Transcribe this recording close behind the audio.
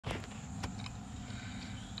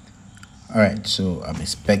All right, so I'm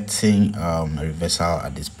expecting a reversal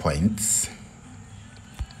at this point.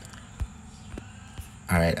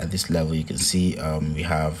 All right, at this level you can see we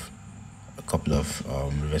have a couple of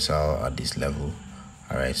reversal at this level.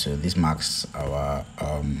 All right, so this marks our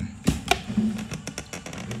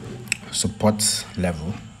support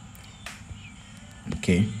level.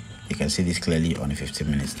 Okay, you can see this clearly on a 15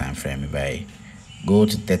 minutes time frame. If I go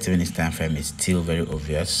to 30 minutes time frame, it's still very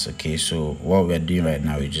obvious. Okay, so what we're doing right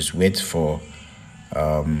now is just wait for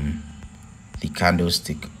the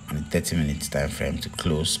candlestick on the 30 minutes time frame to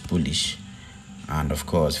close bullish, and of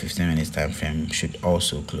course 15 minutes time frame should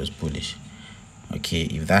also close bullish. Okay,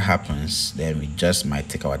 if that happens, then we just might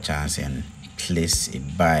take our chance and place a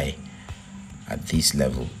buy at this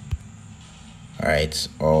level. All right,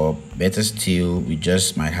 or better still, we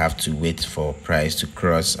just might have to wait for price to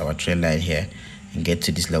cross our trend line here and get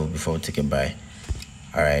to this level before we take a buy.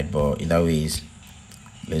 All right, but either ways,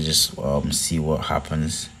 let's just see what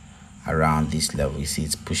happens around this level. You see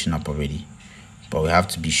it's pushing up already, but we have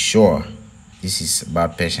to be sure. This is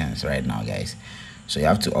about patience right now, guys. So you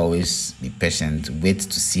have to always be patient, wait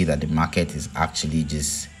to see that the market is actually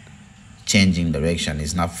just changing direction.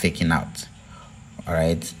 It's not faking out. All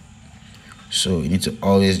right, so you need to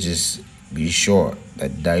always just be sure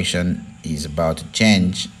that direction is about to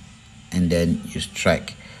change and then you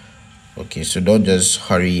strike. Okay, so don't just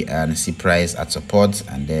hurry and see price at support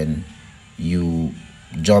and then you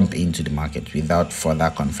jump into the market without further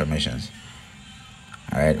confirmations.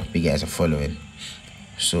 All right, hope you guys are following.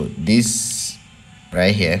 So this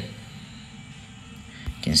right here,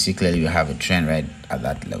 you can see clearly we have a trend right at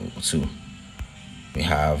that level too. We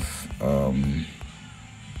have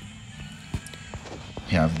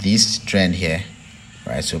this trend here,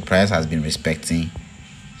 right? So price has been respecting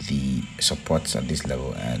the supports at this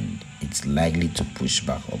level and it's likely to push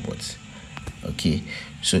back upwards. Okay,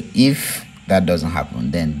 so if that doesn't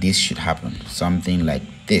happen, then this should happen, something like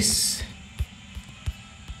this.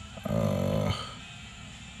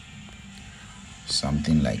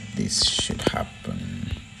 Something like this should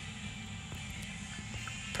happen.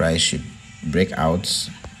 Price should break out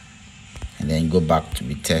and then go back to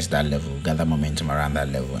retest that level, gather momentum around that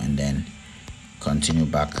level, and then continue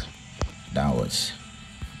back downwards.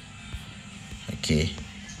 Okay,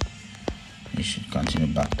 we should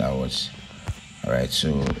continue back downwards. All right,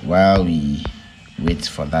 so while we wait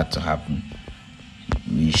for that to happen,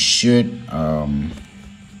 we should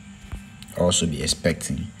also be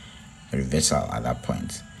expecting a reversal at that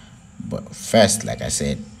point. But first, like I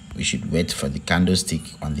said, we should wait for the candlestick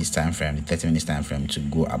on this time frame, the 30 minutes time frame, to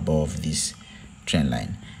go above this trend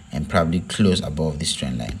line and probably close above this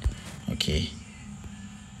trend line. Okay,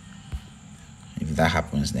 if that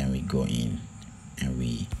happens, then we go in and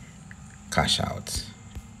we cash out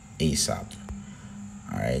ASAP.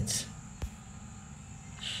 All right,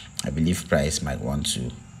 I believe price might want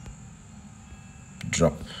to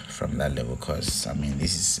drop from that level because I mean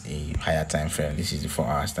this is a higher time frame. This is the 4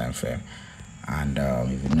 hours time frame, and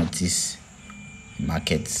if you notice, the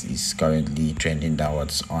market is currently trending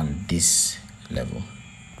downwards on this level,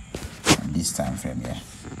 on this time frame here.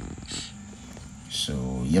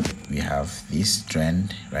 So yep, we have this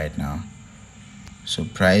trend right now. So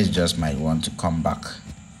price just might want to come back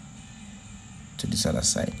to this other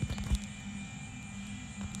side.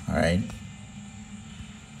 All right,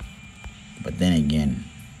 but then again,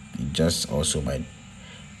 it just also might,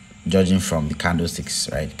 judging from the candlesticks,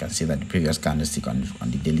 right, you can see that the previous candlestick on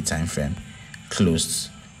the daily time frame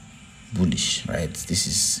closed bullish, right? This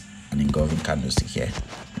is an engulfing candlestick here,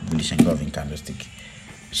 bullish engulfing candlestick.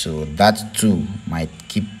 So that too might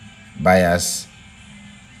keep buyers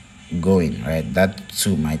going, right? That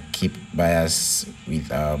too might keep buyers with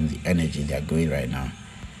the energy they are going right now.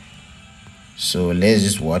 So let's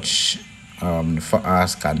just watch the 4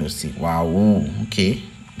 hours candlestick. Wow, okay,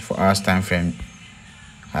 the 4 hours time frame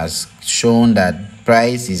has shown that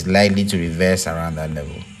price is likely to reverse around that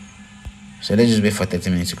level. So let's just wait for 30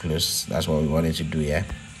 minutes to close. That's what we wanted to do here.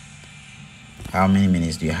 How many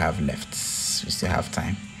minutes do you have left? We still have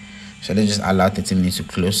time. So let's just allow 30 minutes to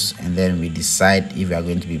close and then we decide if we are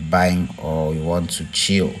going to be buying or we want to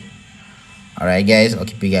chill. All right, guys, I'll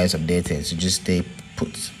keep you guys updated, so just stay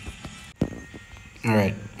put. All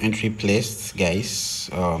right, entry placed, guys.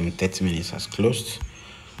 30 minutes has closed.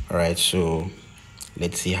 All right, so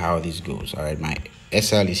let's see how this goes. All right, my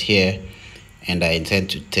SL is here and I intend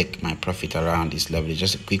to take my profit around this level. It's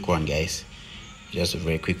just a quick one, guys, just a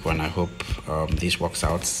very quick one. I hope this works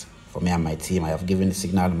out for me and my team. I have given the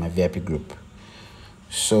signal in my VIP group.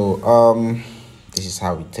 So this is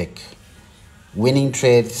how we take winning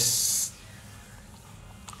trades,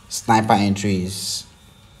 sniper entries,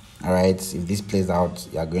 All right, if this plays out,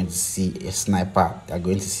 you are going to see a sniper. You are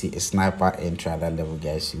going to see a sniper entry at that level,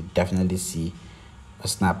 guys. You definitely see a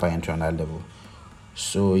sniper entry on that level.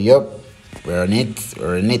 So yep, we're on it,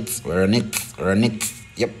 we're on it, we're on it, we're on it.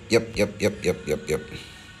 Yep.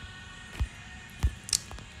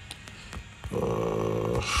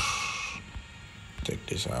 Check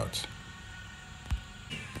this out.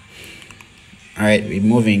 All right, we're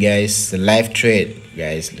moving, guys. The live trade,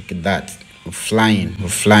 guys. Look at that. We're flying.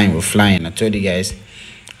 I told you guys,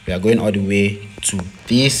 we are going all the way to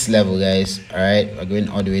this level, guys. All right, we're going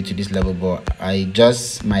all the way to this level, but I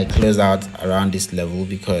just might close out around this level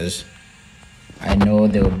because I know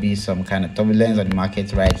there will be some kind of turbulence on the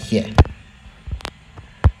market right here.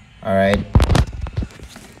 All right,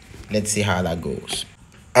 let's see how that goes.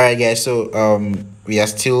 All right, guys, so we are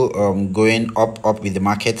still going up with the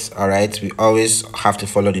market. All right, we always have to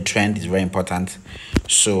follow the trend. It's very important.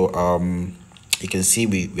 So you can see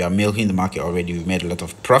we are milking the market already. We've made a lot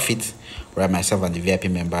of profit, right? Myself and the VIP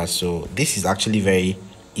members. So this is actually very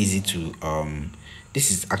easy to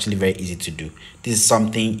do. This is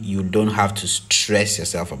something you don't have to stress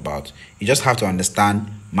yourself about. You just have to understand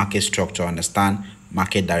market structure, understand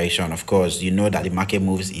market direction. Of course, you know that the market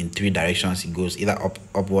moves in 3 directions. It goes either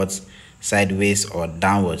upwards, sideways, or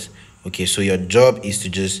downwards. Okay, so your job is to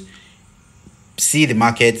just see the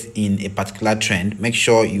market in a particular trend. Make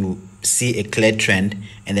sure you see a clear trend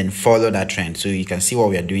and then follow that trend. So you can see what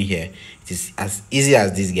we are doing here. It is as easy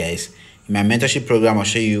as this, guys. In my mentorship program, I'll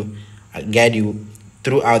show you, I'll guide you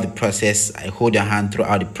throughout the process. I hold your hand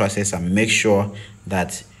throughout the process and make sure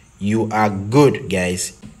that you are good,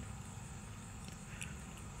 guys.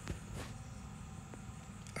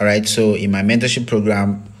 All right, so in my mentorship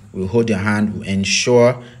program, we'll hold your hand, we'll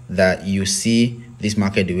ensure that you see this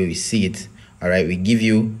market the way we see it. All right, we give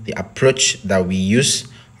you the approach that we use.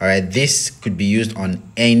 All right, this could be used on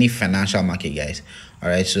any financial market, guys. All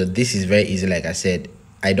right, so this is very easy. Like I said,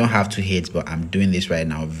 I don't have to hate, but I'm doing this right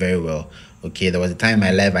now very well. Okay, there was a time in my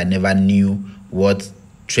life I never knew what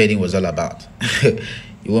trading was all about.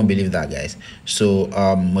 You won't believe that, guys. So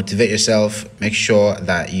motivate yourself. Make sure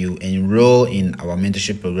that you enroll in our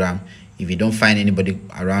mentorship program. If you don't find anybody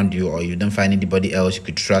around you or you don't find anybody else you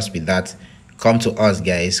could trust with that, come to us,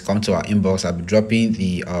 guys. Come to our inbox. I'll be dropping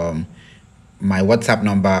the my WhatsApp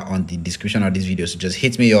number on the description of this video. So just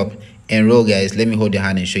hit me up, enroll, guys. Let me hold your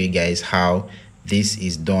hand and show you guys how this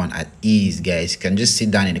is done at ease, guys. You can just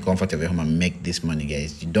sit down in the comfort of your home and make this money,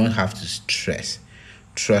 guys. You don't have to stress.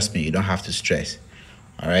 Trust me, you don't have to stress.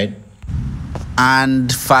 All right,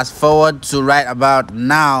 and fast forward to right about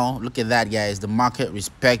now. Look at that, guys. The market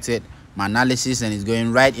respected my analysis and it's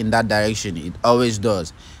going right in that direction. It always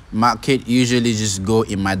does. Market usually just go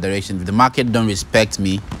in my direction. If the market don't respect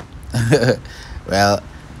me, well,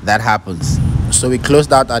 that happens. So we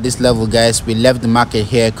closed out at this level, guys. We left the market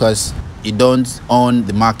here because you don't own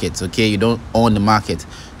the market. Okay, you don't own the market,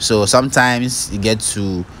 so sometimes you get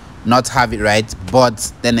to not have it right.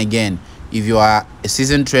 But then again, if you are a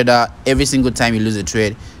seasoned trader, every single time you lose a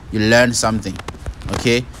trade, you learn something.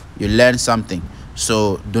 Okay, you learn something.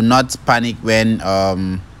 So do not panic when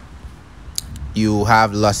you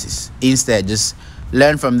have losses. Instead, just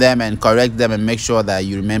learn from them and correct them and make sure that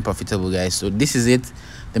you remain profitable, guys. So this is it.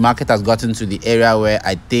 The market has gotten to the area where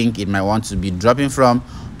I think it might want to be dropping from,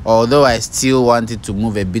 although I still want it to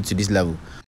move a bit to this level.